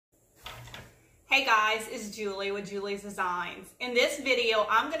Hey guys, it's Julie with Julie's Designs. In this video,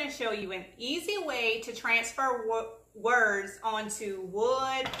 I'm going to show you an easy way to transfer words onto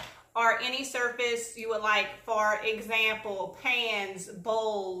wood or any surface you would like. For example, pans,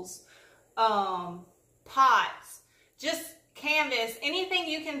 bowls, pots, just canvas, anything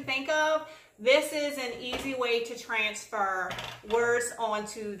you can think of. This is an easy way to transfer words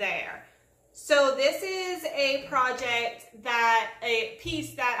onto there. So this is a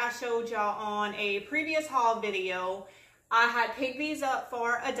piece that I showed y'all on a previous haul video. I had picked these up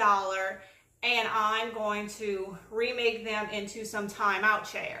for $1 and I'm going to remake them into some timeout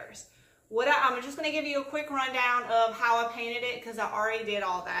chairs. I'm just going to give you a quick rundown of how I painted it because I already did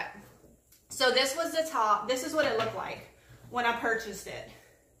all that. So this was the top. This is what it looked like when I purchased it.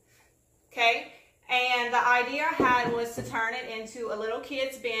 Okay, and the idea I had was to turn it into a little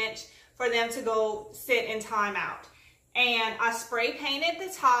kid's bench for them to go sit in timeout. And I spray painted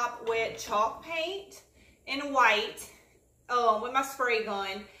the top with chalk paint in white with my spray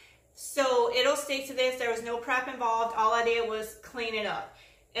gun. So it'll stick to this. There was no prep involved. All I did was clean it up.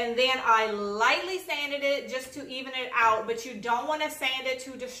 And then I lightly sanded it just to even it out, but you don't want to sand it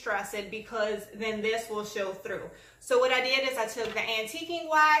to distress it because then this will show through. So what I did is I took the antiquing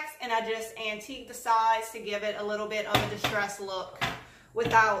wax and I just antiqued the sides to give it a little bit of a distressed look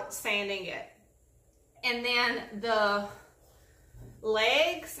without sanding it. And then the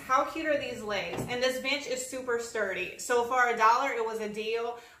legs, how cute are these legs? And this bench is super sturdy. So for $1, it was a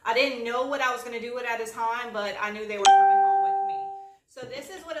deal. I didn't know what I was going to do with it at the time, but I knew they were coming home with me. So this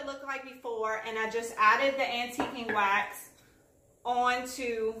is what it looked like before, and I just added the antiquing wax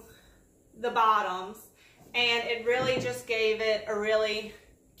onto the bottoms, and it really just gave it a really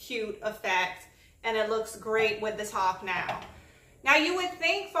cute effect, and it looks great with the top now. Now you would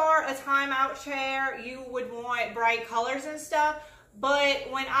think for a timeout chair you would want bright colors and stuff, but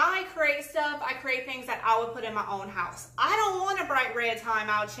when I create stuff, I create things that I would put in my own house. I don't want a bright red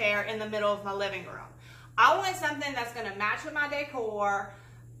timeout chair in the middle of my living room. I want something that's going to match with my decor,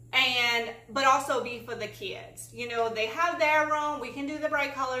 but also be for the kids. You know, they have their room, we can do the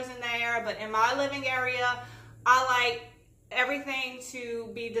bright colors in there, but in my living area, I like everything to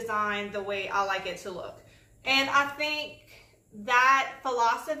be designed the way I like it to look. And I think that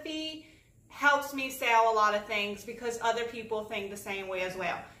philosophy helps me sell a lot of things because other people think the same way as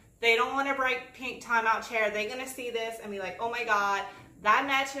well. They don't want a bright pink timeout chair. They're going to see this and be like, oh my God, that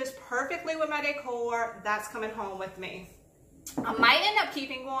matches perfectly with my decor. That's coming home with me. I might end up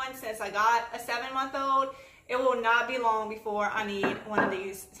keeping one since I got a 7-month-old. It will not be long before I need one of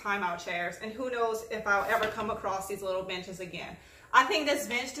these timeout chairs. And who knows if I'll ever come across these little benches again. I think this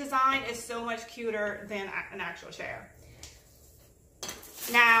bench design is so much cuter than an actual chair.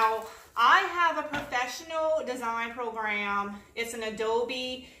 Now, I have a professional design program. It's an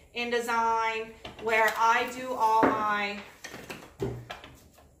Adobe InDesign where I do all my...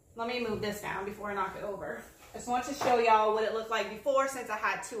 Let me move this down before I knock it over. I just want to show y'all what it looked like before since I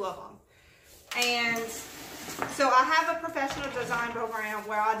had 2 of them. And so I have a professional design program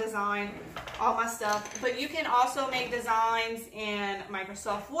where I design all my stuff, but you can also make designs in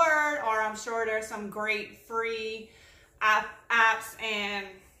Microsoft Word, or I'm sure there's some great free apps and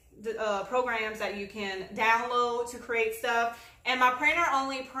programs that you can download to create stuff. And my printer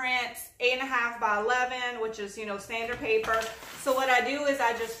only prints 8.5 by 11, which is, you know, standard paper. So what I do is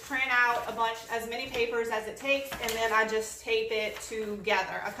I just print out as many papers as it takes, and then I just tape it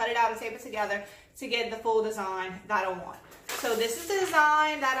together. I cut it out and tape it together to get the full design that I want. So this is the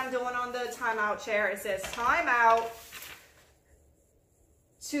design that I'm doing on the timeout chair. It says timeout.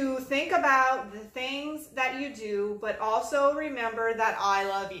 To think about the things that you do, but also remember that I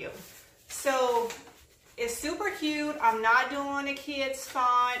love you. So it's super cute. I'm not doing a kid's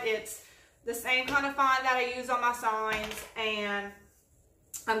font. It's the same kind of font that I use on my signs, and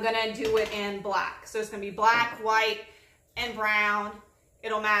I'm gonna do it in black. So it's gonna be black, white, and brown.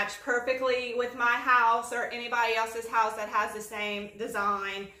 It'll match perfectly with my house or anybody else's house that has the same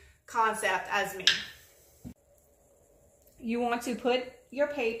design concept as me. You want to put your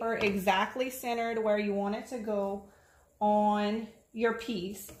paper exactly centered where you want it to go on your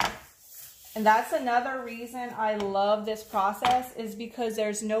piece. And that's another reason I love this process, is because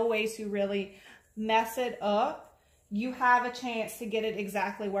there's no way to really mess it up. You have a chance to get it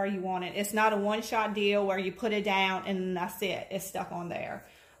exactly where you want it. It's not a one-shot deal where you put it down and that's it. It's stuck on there.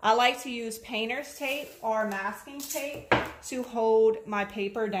 I like to use painter's tape or masking tape to hold my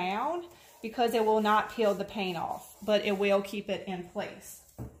paper down because it will not peel the paint off, but it will keep it in place.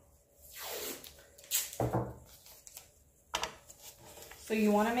 So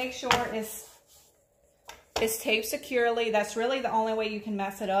you want to make sure it's It's taped securely. That's really the only way you can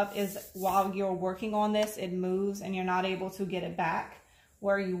mess it up, is while you're working on this, it moves and you're not able to get it back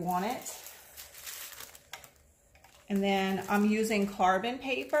where you want it. And then I'm using carbon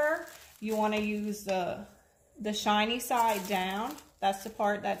paper. You want to use the shiny side down. That's the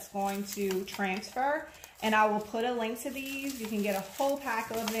part that's going to transfer. And I will put a link to these. You can get a whole pack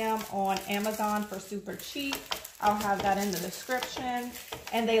of them on Amazon for super cheap. I'll have that in the description.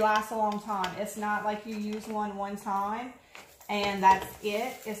 And they last a long time. It's not like you use one time and that's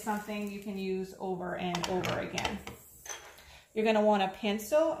it. It's something you can use over and over again. You're going to want a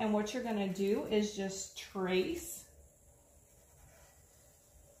pencil, and what you're going to do is just trace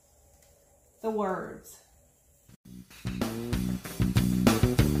the words.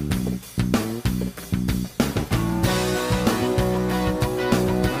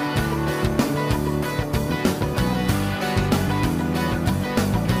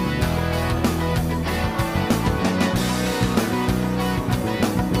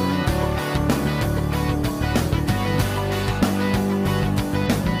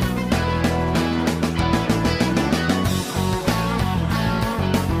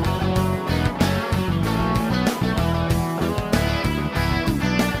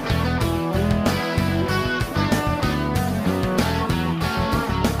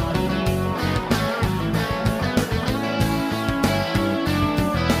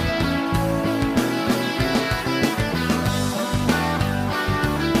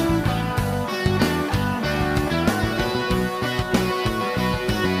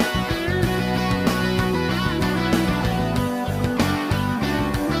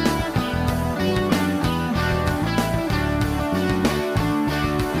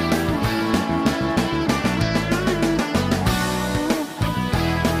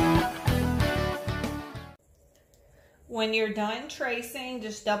 When you're done tracing,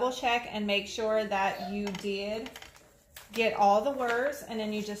 just double check and make sure that you did get all the words, and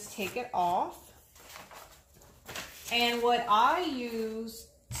then you just take it off. And what I use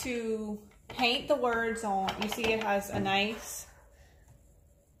to paint the words on, you see it has a nice,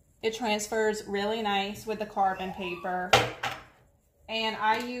 it transfers really nice with the carbon paper. And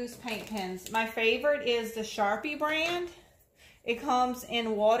I use paint pens. My favorite is the Sharpie brand. It comes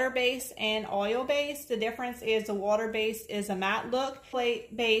in water-based and oil-based. The difference is the water-based is a matte look,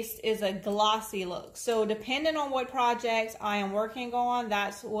 plate-based is a glossy look. So depending on what projects I am working on,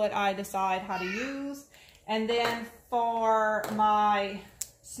 that's what I decide how to use. And then for my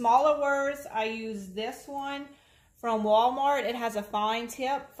smaller words, I use this one from Walmart. It has a fine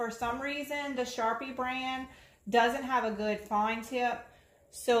tip. For some reason, the Sharpie brand doesn't have a good fine tip.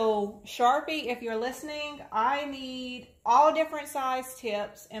 So Sharpie, if you're listening, I need all different size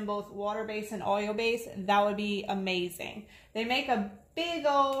tips in both water-based and oil-based. That would be amazing. They make a big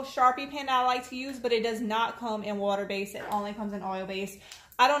old Sharpie pen I like to use, but it does not come in water-based. It only comes in oil-based.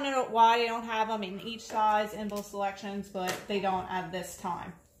 I don't know why they don't have them in each size in both selections, but they don't at this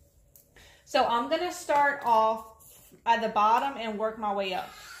time. So I'm going to start off at the bottom and work my way up.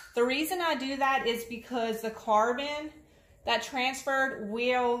 The reason I do that is because the carbon that transferred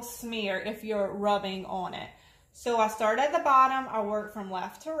will smear if you're rubbing on it. So I start at the bottom, I work from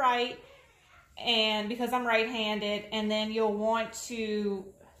left to right, and because I'm right-handed, and then you'll want to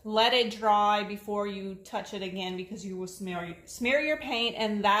let it dry before you touch it again, because you will smear your paint,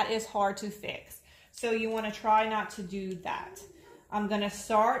 and that is hard to fix. So you want to try not to do that. I'm going to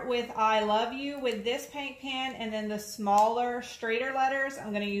start with I love you with this paint pen, and then the smaller, straighter letters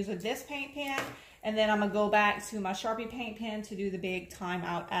I'm going to use with this paint pen. And then I'm going to go back to my Sharpie paint pen to do the big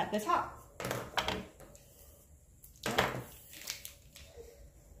timeout at the top.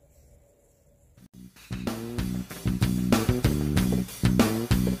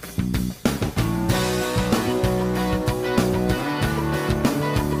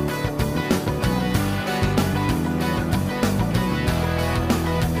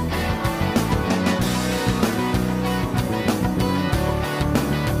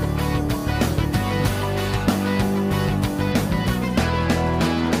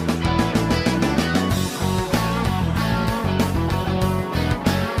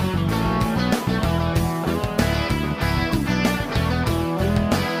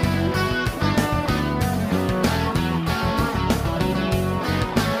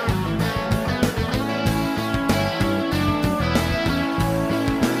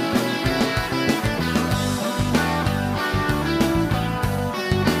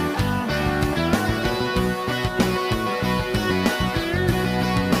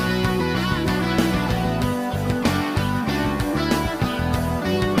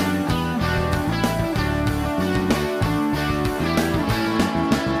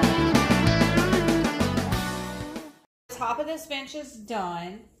 bench is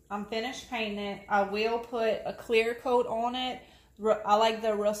done, I'm finished painting it. I will put a clear coat on it. I like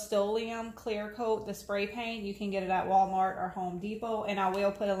the Rust-Oleum clear coat, the spray paint. You can get it at Walmart or Home Depot, and I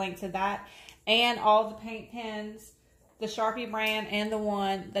will put a link to that. And all the paint pens, the Sharpie brand and the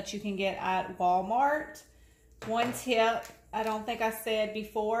one that you can get at Walmart. One tip I don't think I said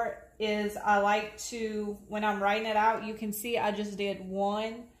before is I like to, when I'm writing it out, you can see I just did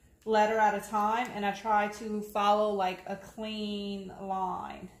one letter at a time, and I try to follow like a clean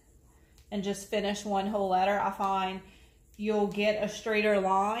line and just finish one whole letter. I find you'll get a straighter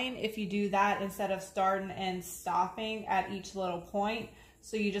line if you do that instead of starting and stopping at each little point.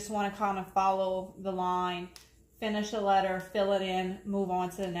 So you just want to kind of follow the line, finish a letter, fill it in, move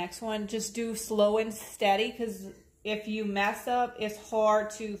on to the next one. Just do slow and steady, because if you mess up, it's hard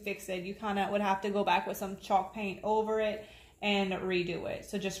to fix it. You kind of would have to go back with some chalk paint over it and redo it.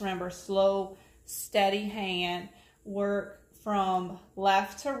 So just remember, slow, steady hand, work from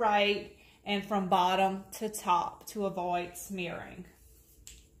left to right and from bottom to top to avoid smearing.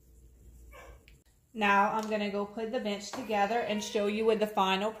 Now I'm going to go put the bench together and show you what the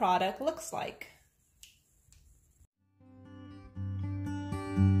final product looks like.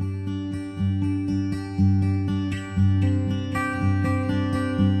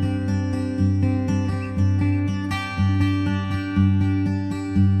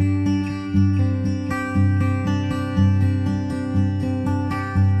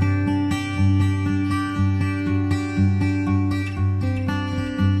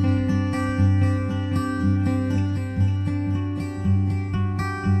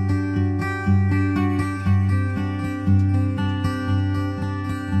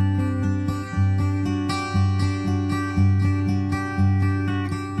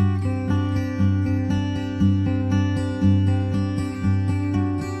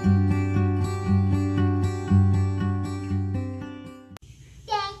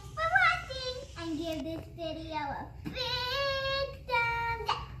 Give this video a